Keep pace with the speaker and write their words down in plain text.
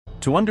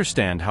To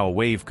understand how a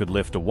wave could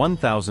lift a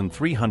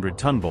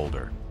 1,300-ton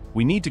boulder,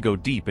 we need to go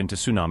deep into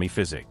tsunami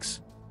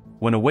physics.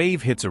 When a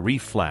wave hits a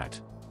reef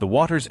flat, the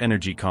water's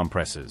energy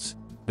compresses,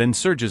 then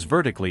surges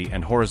vertically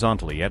and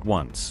horizontally at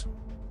once.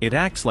 It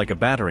acts like a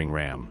battering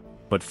ram,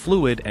 but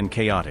fluid and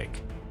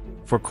chaotic.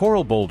 For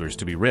coral boulders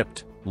to be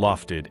ripped,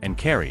 lofted, and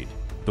carried,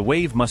 the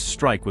wave must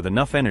strike with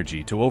enough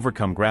energy to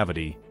overcome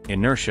gravity,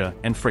 inertia,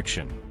 and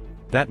friction.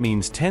 That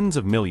means tens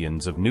of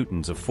millions of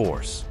newtons of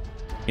force.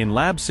 In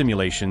lab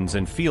simulations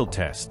and field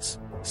tests,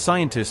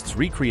 scientists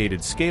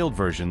recreated scaled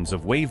versions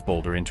of wave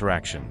boulder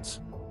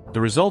interactions.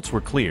 The results were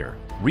clear: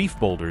 reef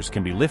boulders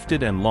can be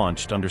lifted and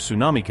launched under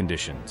tsunami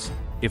conditions,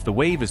 if the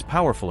wave is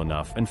powerful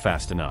enough and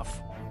fast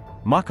enough.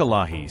 Maka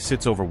Lahi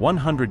sits over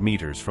 100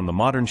 meters from the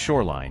modern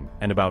shoreline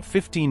and about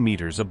 15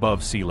 meters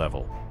above sea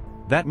level.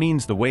 That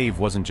means the wave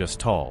wasn't just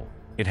tall,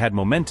 it had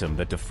momentum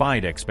that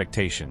defied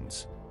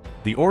expectations.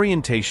 The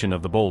orientation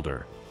of the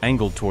boulder,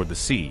 angled toward the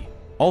sea,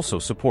 also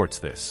supports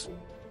this.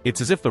 It's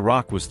as if the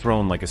rock was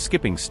thrown like a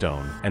skipping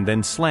stone and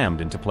then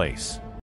slammed into place.